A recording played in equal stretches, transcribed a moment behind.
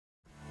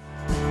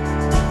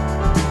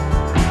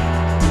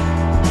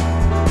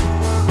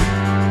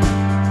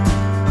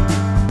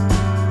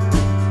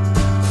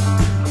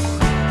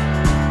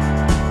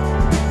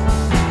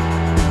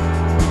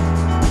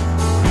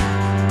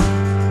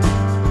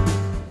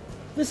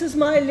This is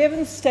my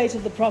 11th State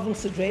of the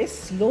Province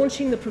address,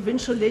 launching the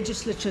provincial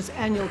legislature's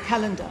annual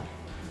calendar.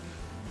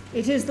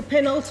 It is the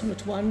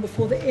penultimate one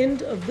before the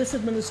end of this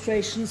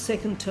administration's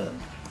second term.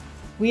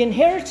 We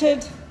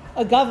inherited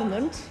a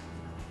government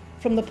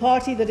from the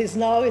party that is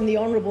now in the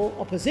honourable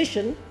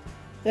opposition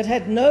that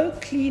had no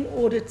clean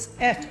audits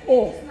at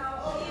all.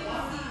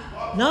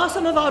 Now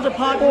some of our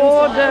departments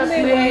are on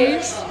their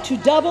way to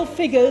double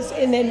figures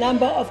in their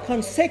number of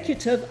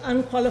consecutive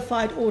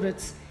unqualified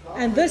audits.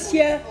 And this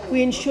year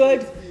we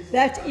ensured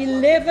that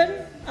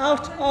 11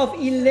 out of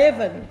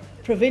 11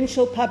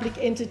 provincial public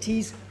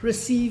entities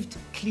received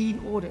clean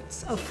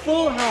audits. A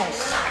full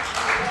house.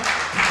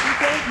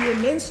 The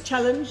immense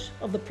challenge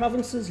of the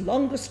province's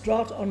longest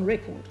drought on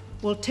record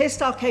will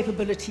test our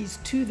capabilities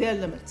to their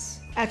limits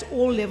at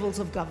all levels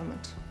of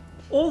government.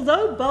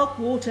 Although bulk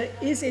water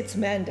is its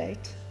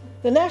mandate,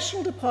 the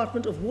National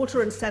Department of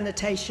Water and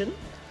Sanitation,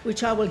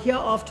 which I will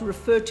hereafter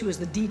refer to as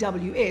the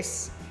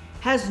DWS,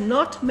 has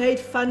not made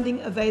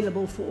funding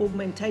available for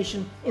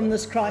augmentation in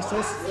this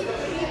crisis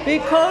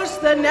because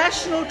the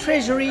National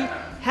Treasury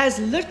has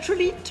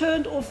literally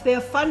turned off their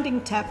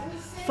funding tap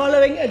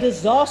following a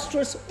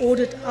disastrous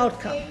audit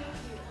outcome.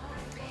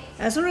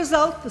 As a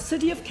result, the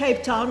City of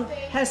Cape Town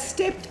has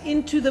stepped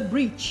into the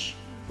breach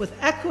with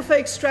aquifer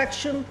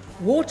extraction,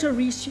 water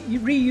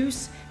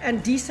reuse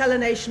and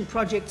desalination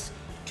projects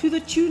to the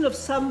tune of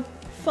some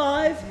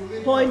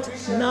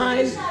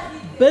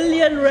 5.9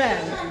 billion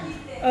rand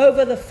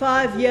over the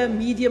 5-year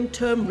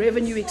medium-term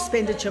revenue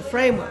expenditure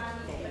framework.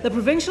 The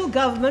provincial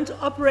government,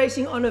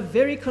 operating on a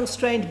very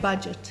constrained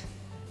budget,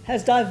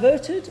 has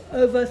diverted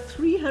over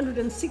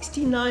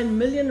 369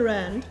 million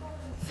rand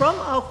from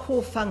our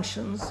core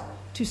functions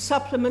to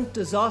supplement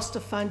disaster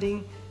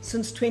funding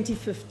since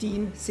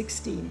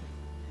 2015-16.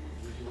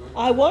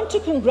 I want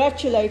to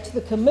congratulate the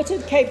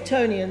committed Cape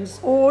Townians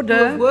who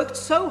have worked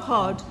so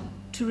hard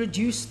to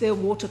reduce their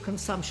water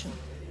consumption.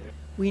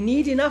 We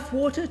need enough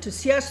water to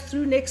see us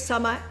through next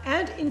summer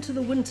and into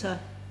the winter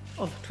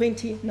of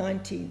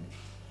 2019.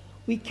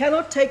 We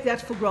cannot take that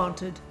for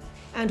granted,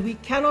 and we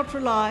cannot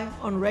rely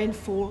on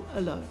rainfall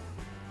alone.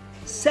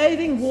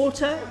 Saving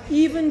water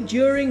even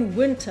during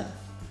winter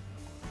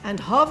and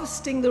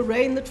harvesting the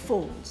rain that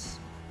falls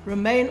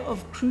remain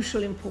of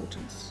crucial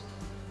importance.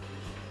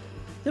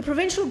 The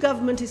provincial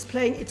government is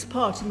playing its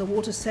part in the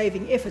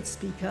water-saving effort,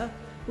 Speaker,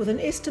 with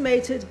an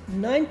estimated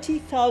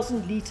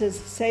 90,000 litres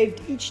saved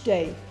each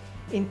day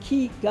in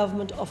key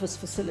government office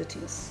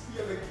facilities.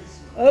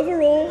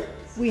 Overall,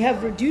 we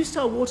have reduced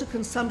our water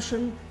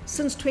consumption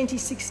since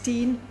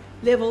 2016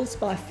 levels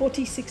by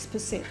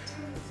 46%.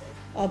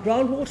 Our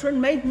groundwater and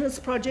maintenance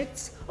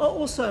projects are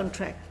also on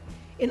track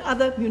in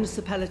other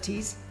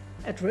municipalities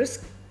at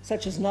risk,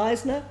 such as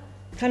Knysna,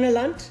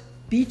 Kannaland,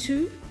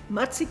 Betu,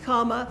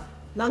 Matsikama,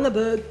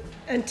 Langeberg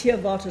and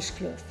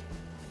Theewaterskloof.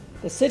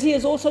 The city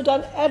has also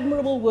done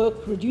admirable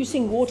work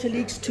reducing water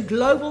leaks to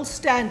global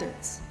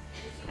standards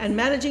and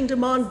managing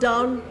demand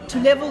down to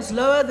levels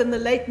lower than the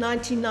late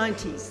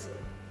 1990s,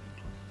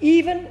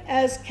 even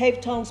as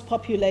Cape Town's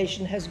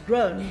population has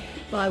grown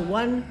by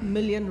 1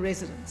 million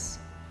residents.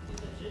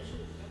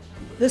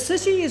 The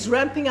city is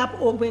ramping up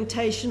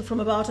augmentation from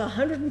about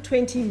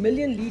 120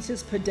 million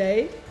litres per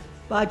day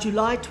by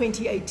July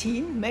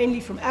 2018, mainly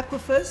from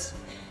aquifers,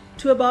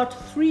 to about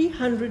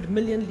 300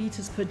 million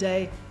litres per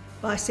day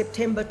by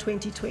September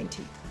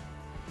 2020,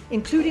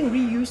 including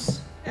reuse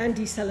and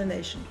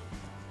desalination.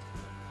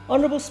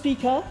 Honourable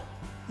Speaker,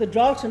 the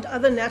drought and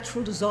other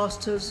natural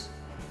disasters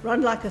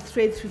run like a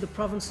thread through the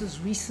province's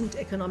recent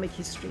economic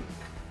history.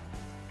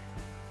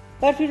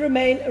 But we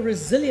remain a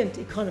resilient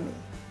economy,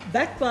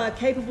 backed by a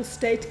capable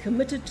state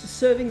committed to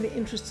serving the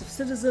interests of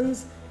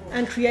citizens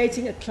and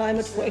creating a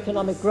climate for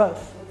economic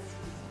growth.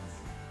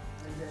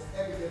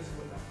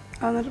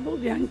 Honourable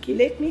Jantjie.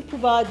 Let me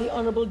provide the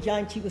Honourable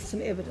Jantjie with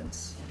some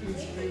evidence.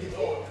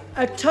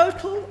 A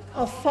total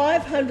of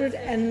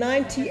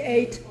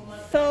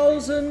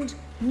 598,000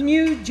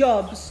 new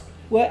jobs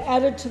were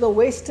added to the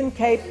Western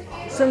Cape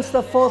since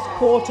the fourth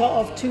quarter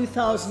of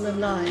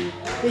 2009,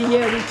 the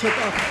year we took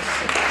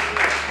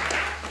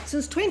office.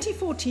 Since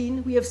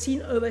 2014, we have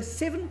seen over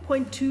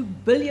 7.2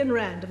 billion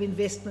rand of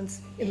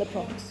investments in the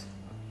province.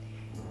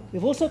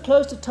 We've also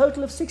closed a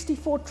total of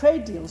 64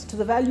 trade deals to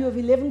the value of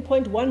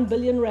 11.1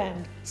 billion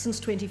rand since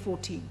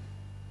 2014.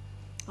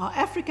 Our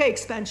Africa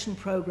expansion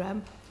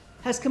program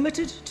has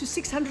committed to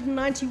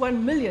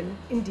 691 million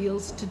in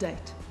deals to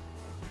date.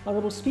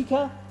 Honourable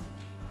Speaker,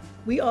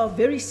 we are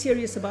very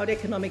serious about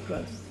economic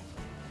growth,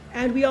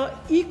 and we are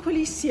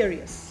equally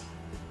serious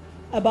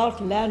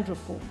about land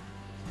reform,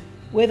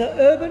 whether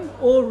urban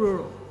or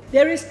rural.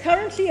 There is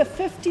currently a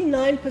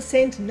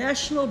 59%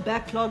 national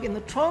backlog in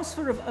the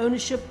transfer of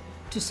ownership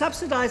to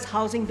subsidise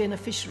housing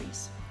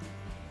beneficiaries.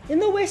 In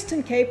the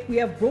Western Cape, we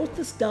have brought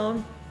this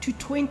down to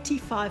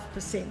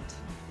 25%,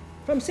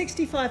 from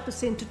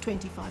 65% to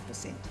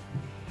 25%.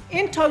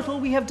 In total,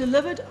 we have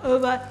delivered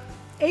over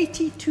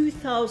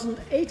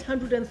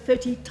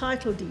 82,830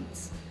 title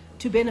deeds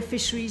to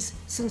beneficiaries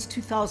since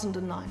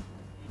 2009.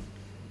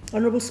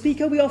 Honourable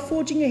Speaker, we are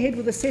forging ahead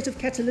with a set of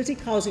catalytic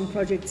housing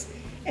projects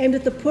aimed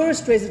at the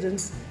poorest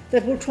residents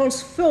that will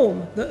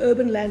transform the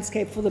urban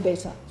landscape for the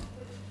better.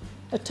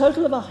 A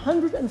total of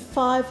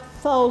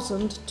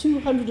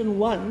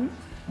 105,201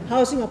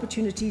 housing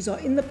opportunities are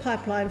in the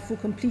pipeline for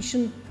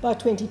completion by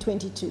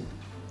 2022.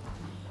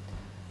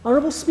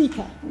 Honourable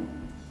Speaker,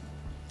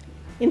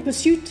 in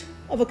pursuit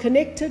of a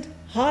connected,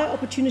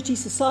 high-opportunity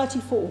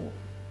society for all,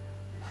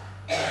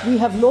 we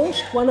have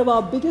launched one of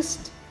our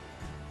biggest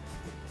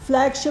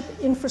flagship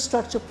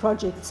infrastructure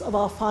projects of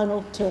our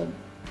final term,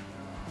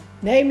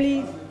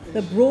 namely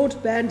the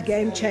broadband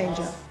game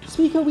changer.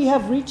 Speaker, we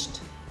have reached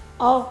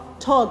our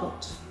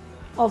target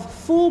of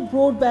full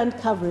broadband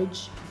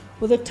coverage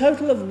with a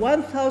total of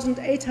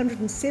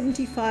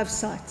 1,875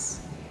 sites,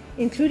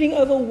 including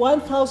over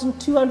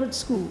 1,200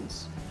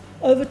 schools,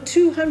 over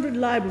 200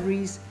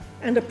 libraries,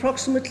 and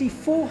approximately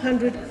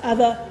 400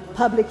 other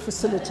public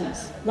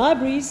facilities.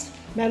 Libraries,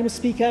 Madam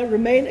Speaker,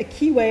 remain a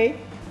key way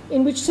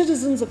in which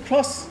citizens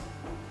across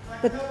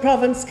the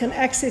province can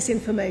access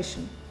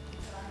information.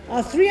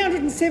 Our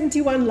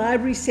 371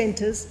 library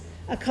centres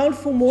account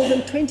for more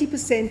than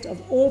 20%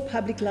 of all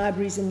public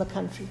libraries in the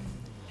country.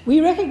 We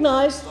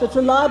recognise that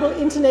reliable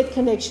internet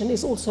connection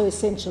is also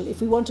essential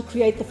if we want to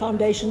create the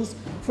foundations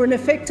for an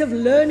effective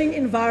learning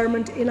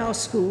environment in our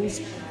schools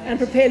and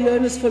prepare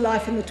learners for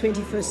life in the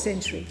 21st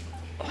century.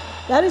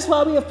 That is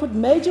why we have put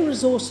major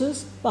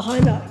resources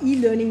behind our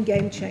e-learning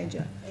game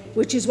changer,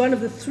 which is one of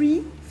the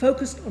three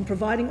focused on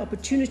providing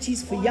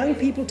opportunities for young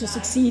people to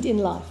succeed in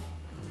life.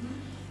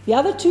 The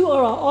other two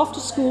are our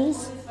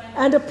after-schools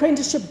and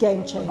apprenticeship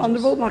game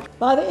changers.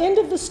 By the end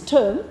of this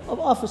term of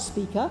office,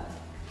 Speaker,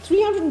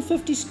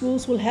 350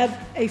 schools will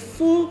have a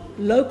full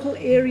local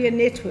area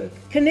network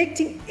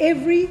connecting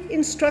every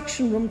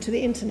instruction room to the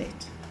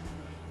internet.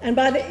 And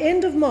by the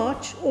end of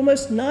March,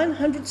 almost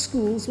 900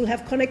 schools will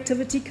have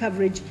connectivity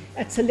coverage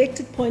at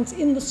selected points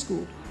in the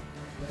school.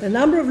 The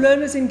number of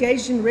learners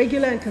engaged in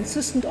regular and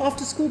consistent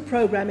after-school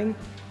programming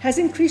has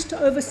increased to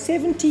over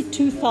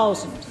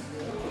 72,000,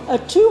 a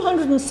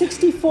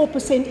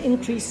 264%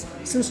 increase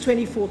since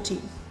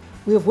 2014.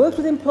 We have worked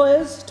with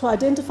employers to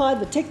identify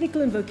the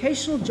technical and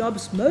vocational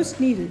jobs most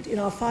needed in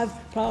our 5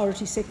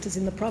 priority sectors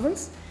in the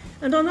province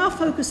and are now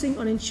focusing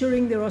on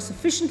ensuring there are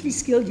sufficiently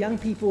skilled young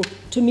people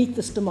to meet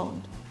this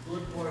demand.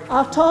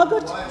 Our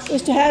target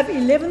is to have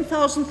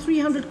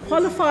 11,300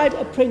 qualified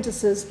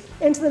apprentices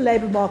enter the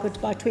labour market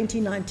by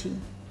 2019.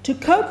 To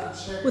cope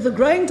with the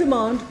growing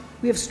demand,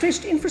 we have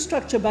stretched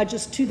infrastructure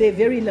budgets to their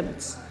very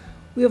limits.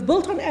 We have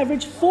built on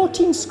average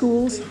 14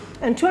 schools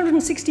and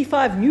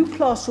 265 new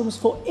classrooms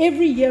for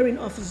every year in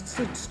office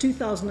since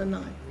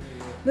 2009.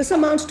 This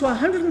amounts to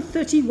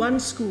 131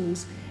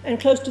 schools and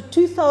close to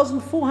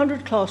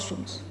 2,400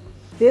 classrooms.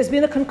 There has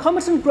been a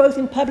concomitant growth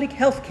in public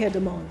healthcare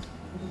demand.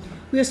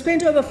 We have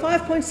spent over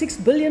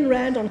 5.6 billion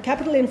rand on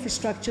capital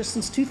infrastructure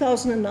since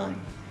 2009,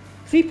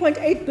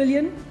 3.8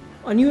 billion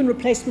on new and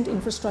replacement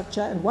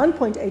infrastructure and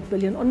 1.8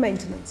 billion on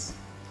maintenance.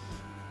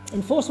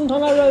 Enforcement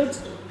on our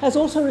roads has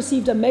also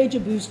received a major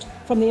boost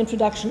from the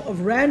introduction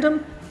of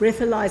random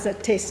breathalyzer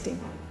testing.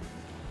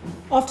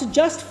 After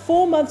just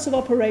 4 months of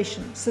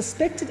operation,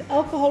 suspected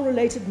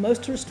alcohol-related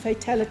motorist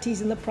fatalities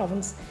in the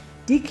province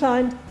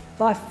declined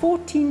by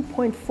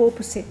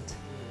 14.4%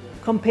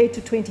 compared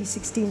to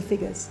 2016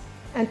 figures,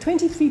 and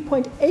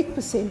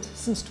 23.8%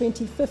 since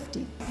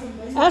 2015.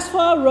 As for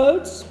our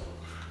roads,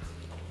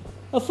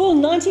 a full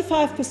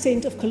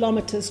 95% of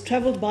kilometres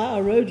travelled by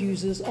our road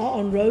users are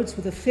on roads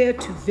with a fair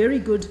to very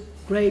good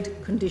grade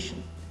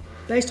condition,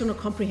 based on a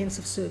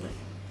comprehensive survey.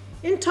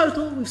 In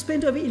total, we've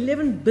spent over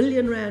 11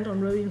 billion rand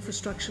on road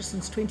infrastructure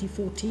since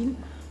 2014,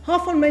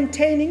 half on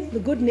maintaining the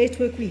good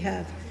network we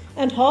have,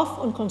 and half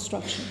on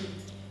construction.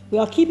 We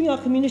are keeping our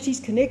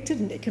communities connected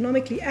and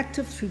economically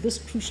active through this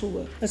crucial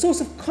work. A source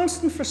of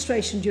constant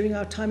frustration during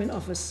our time in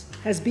office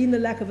has been the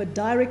lack of a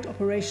direct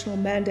operational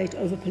mandate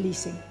over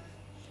policing.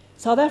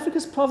 South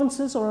Africa's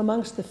provinces are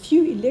amongst the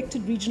few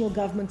elected regional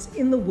governments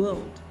in the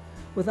world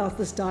without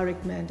this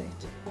direct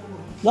mandate.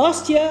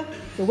 Last year,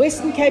 the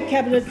Western Cape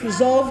Cabinet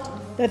resolved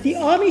that the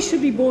Army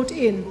should be brought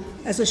in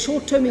as a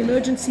short-term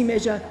emergency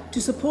measure to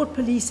support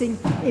policing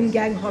in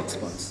gang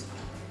hotspots.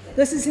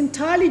 This is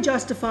entirely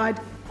justified,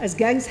 as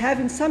gangs have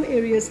in some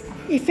areas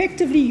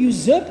effectively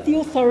usurped the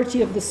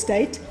authority of the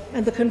state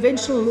and the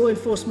conventional law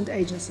enforcement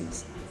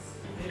agencies.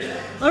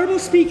 Honourable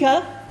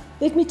Speaker,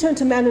 let me turn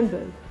to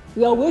Manenberg.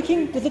 We are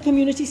working with the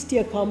Community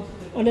Steercom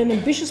on an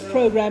ambitious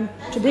program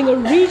to bring a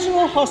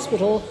regional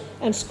hospital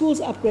and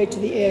schools upgrade to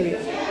the area,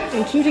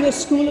 including a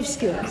school of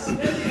skills.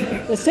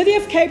 The City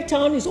of Cape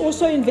Town is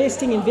also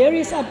investing in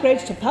various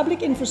upgrades to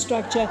public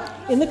infrastructure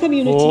in the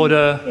community,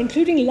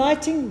 including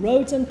lighting,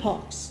 roads and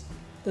parks.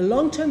 The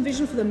long-term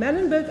vision for the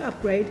Manenberg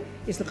upgrade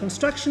is the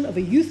construction of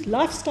a youth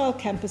lifestyle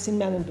campus in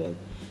Manenberg,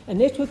 a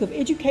network of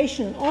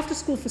education and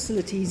after-school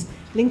facilities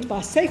linked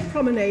by safe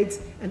promenades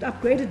and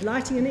upgraded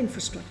lighting and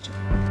infrastructure.